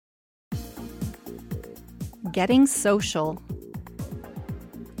Getting Social.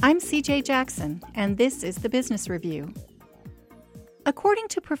 I'm CJ Jackson, and this is the Business Review. According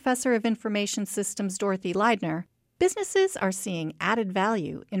to Professor of Information Systems Dorothy Leidner, businesses are seeing added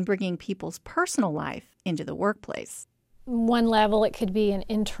value in bringing people's personal life into the workplace. One level, it could be an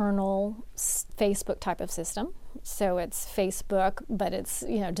internal Facebook type of system. So it's Facebook, but it's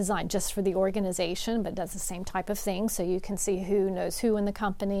designed just for the organization, but does the same type of thing. So you can see who knows who in the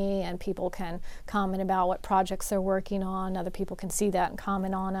company, and people can comment about what projects they're working on. Other people can see that and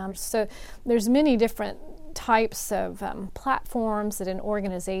comment on them. So there's many different types of platforms that an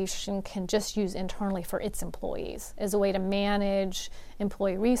organization can just use internally for its employees as a way to manage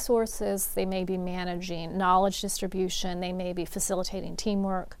employee resources. They may be managing knowledge distribution. They may be facilitating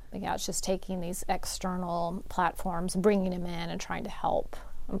teamwork. Yeah, it's just taking these external platforms, bringing them in, and trying to help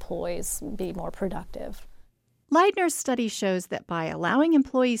employees be more productive. Leidner's study shows that by allowing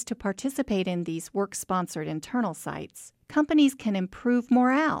employees to participate in these work-sponsored internal sites, companies can improve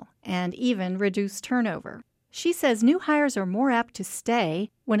morale and even reduce turnover. She says new hires are more apt to stay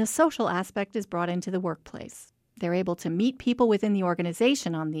when a social aspect is brought into the workplace. They're able to meet people within the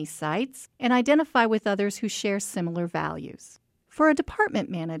organization on these sites and identify with others who share similar values. For a department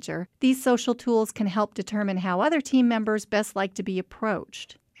manager, these social tools can help determine how other team members best like to be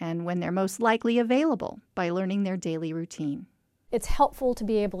approached and when they're most likely available by learning their daily routine. It's helpful to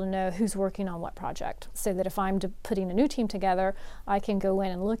be able to know who's working on what project, so that if I'm putting a new team together, I can go in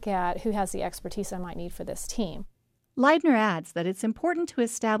and look at who has the expertise I might need for this team. Leidner adds that it's important to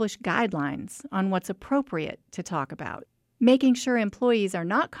establish guidelines on what's appropriate to talk about, making sure employees are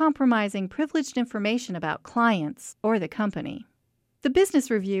not compromising privileged information about clients or the company. The Business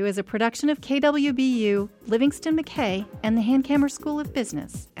Review is a production of KWBU, Livingston McKay, and the Hankamer School of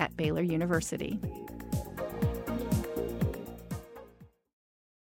Business at Baylor University.